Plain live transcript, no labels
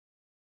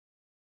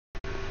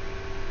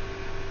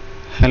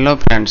Hello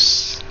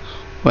friends,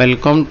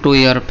 welcome to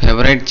your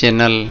favorite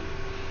channel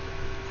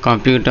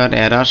Computer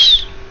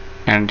Errors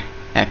and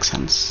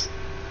Actions.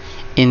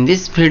 In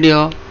this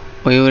video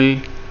we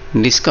will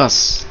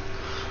discuss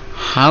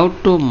how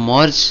to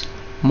merge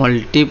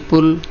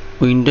multiple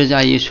Windows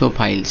ISO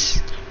files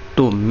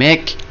to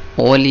make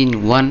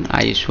all-in-one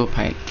ISO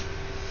file.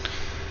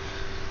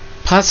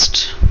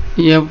 First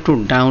you have to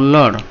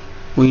download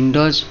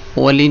Windows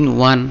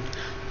all-in-one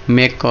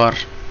Maker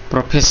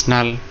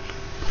Professional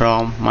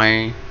from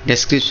my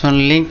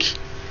description link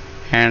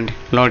and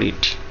load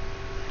it.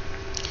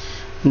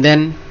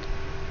 Then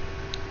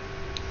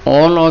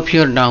all of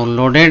your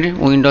downloaded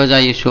Windows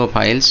ISO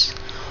files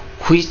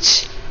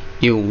which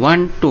you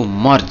want to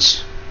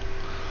merge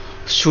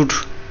should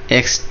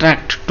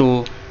extract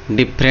to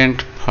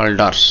different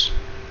folders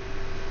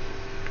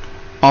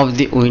of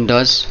the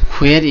Windows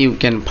where you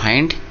can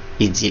find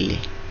easily.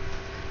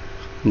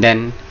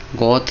 Then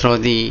go through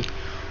the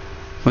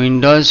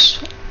Windows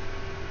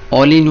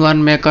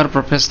All-in-One Maker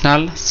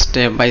Professional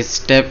step by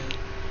step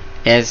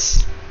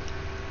as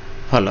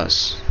follows.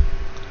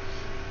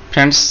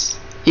 Friends,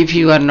 if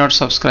you are not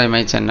subscribed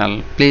my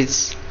channel,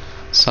 please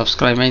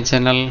subscribe my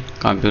channel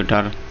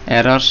Computer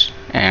Errors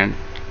and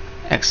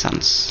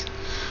Actions.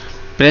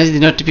 Press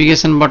the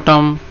notification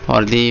button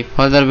for the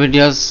further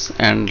videos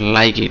and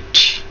like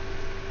it.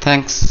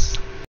 Thanks.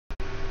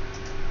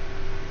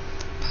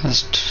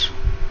 First,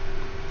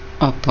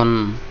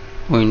 open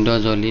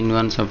Windows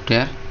All-in-One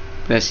software.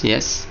 Press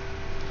yes.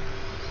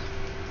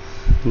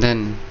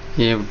 Then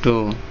you have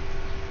to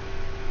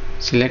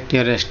select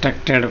your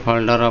extracted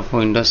folder of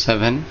Windows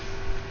 7.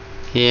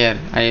 Here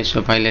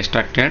ISO file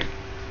extracted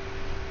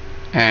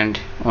and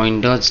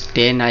Windows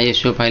 10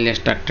 ISO file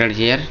extracted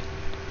here.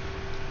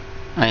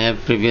 I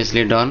have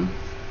previously done,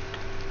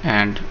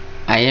 and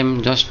I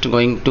am just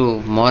going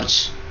to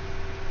merge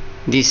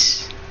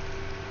these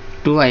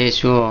two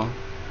ISO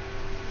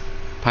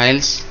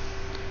files,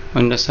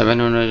 Windows 7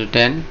 and Windows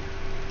 10.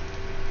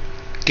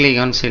 Click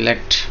on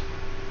select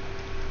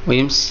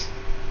WIMS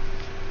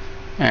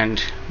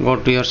and go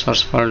to your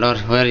source folder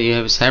where you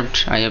have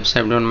saved. I have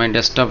saved on my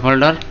desktop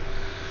folder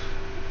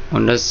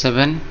Windows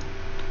 7.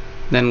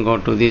 Then go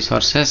to the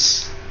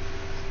sources,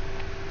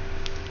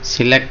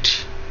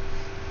 select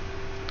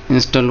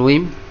install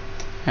Vim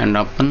and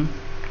open.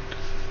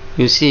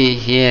 You see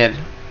here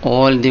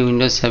all the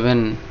Windows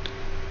 7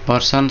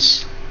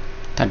 versions,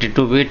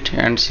 32-bit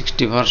and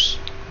 64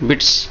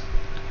 bits.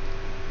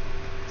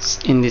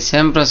 In the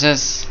same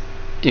process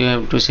you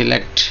have to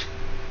select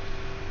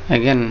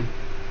again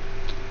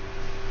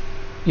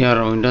your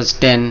Windows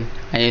 10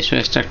 ISO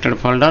extracted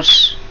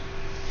folders.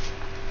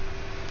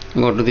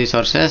 Go to the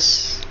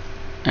sources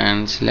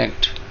and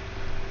select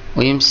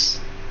WIMS,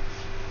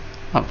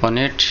 open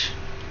it,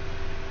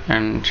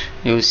 and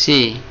you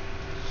see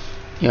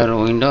your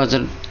Windows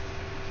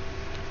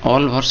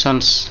all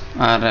versions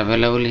are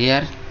available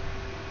here,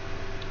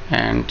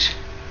 and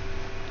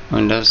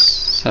Windows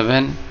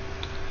 7.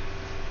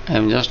 I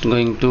am just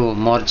going to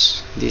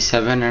merge the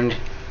 7 and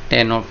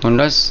 10 of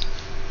Windows.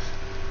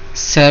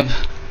 Save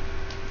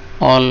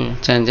all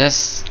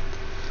changes.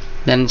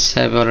 Then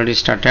save already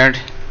started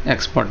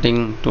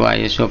exporting to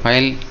ISO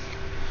file.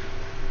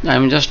 I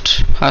am just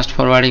fast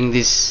forwarding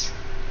this.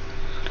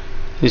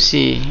 You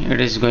see it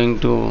is going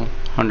to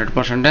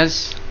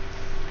 100%.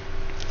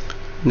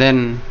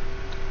 Then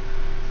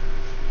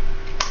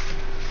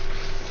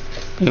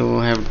you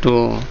have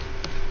to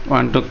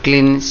want to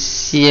clean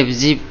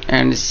CFG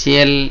and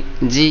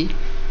CLG.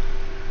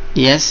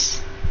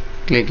 Yes,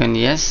 click on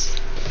yes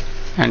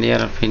and you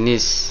are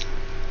finish,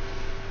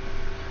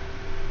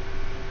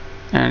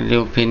 and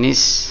you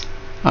finish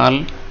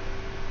all.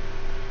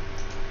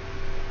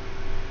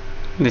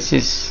 This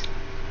is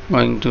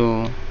going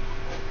to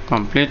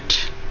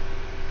complete,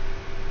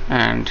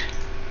 and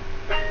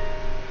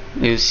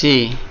you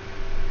see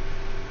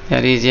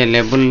there is a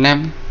label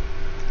name,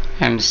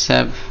 and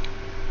save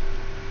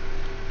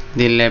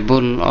the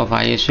label of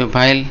ISO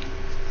file,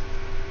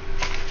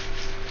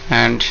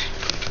 and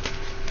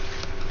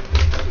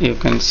you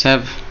can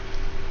save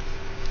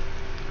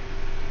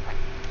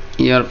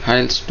your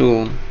files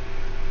to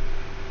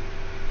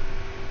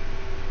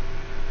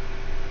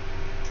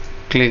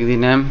click the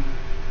name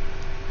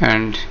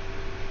and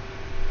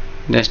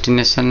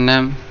destination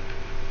name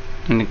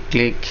and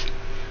click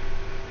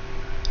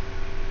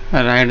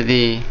write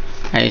the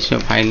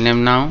ISO file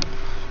name now,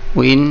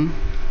 Win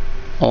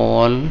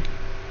all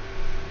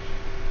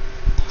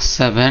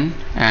 7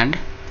 and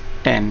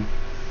 10.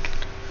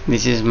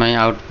 This is my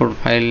output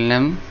file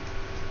name,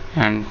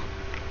 and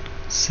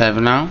save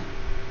now.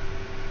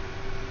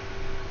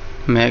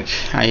 Make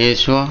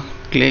ISO,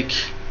 click,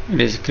 it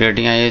is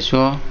creating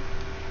ISO.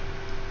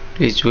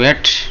 Please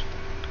wait,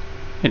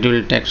 it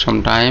will take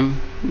some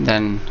time.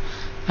 Then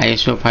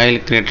ISO file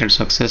created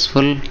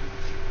successful.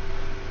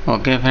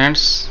 Okay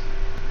friends,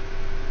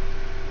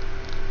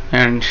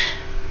 and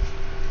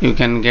you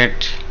can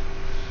get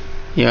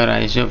your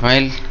ISO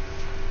file.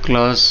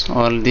 Close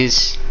all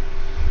these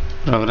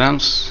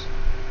programs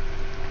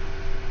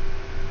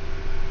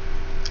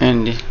and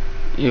and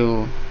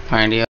you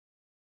find your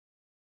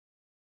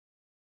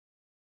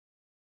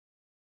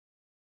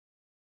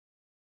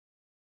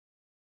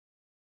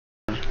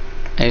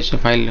ISO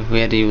file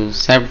where you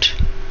saved.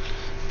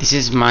 This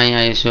is my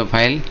ISO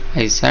file.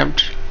 I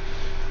saved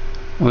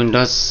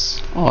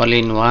Windows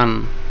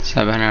all-in-one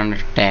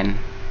 710.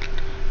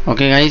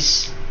 Okay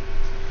guys,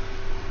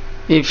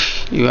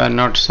 if you are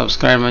not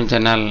subscribed my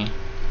channel,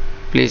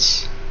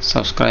 please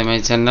subscribe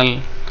my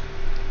channel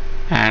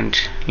and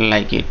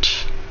like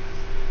it.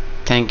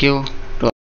 Thank you.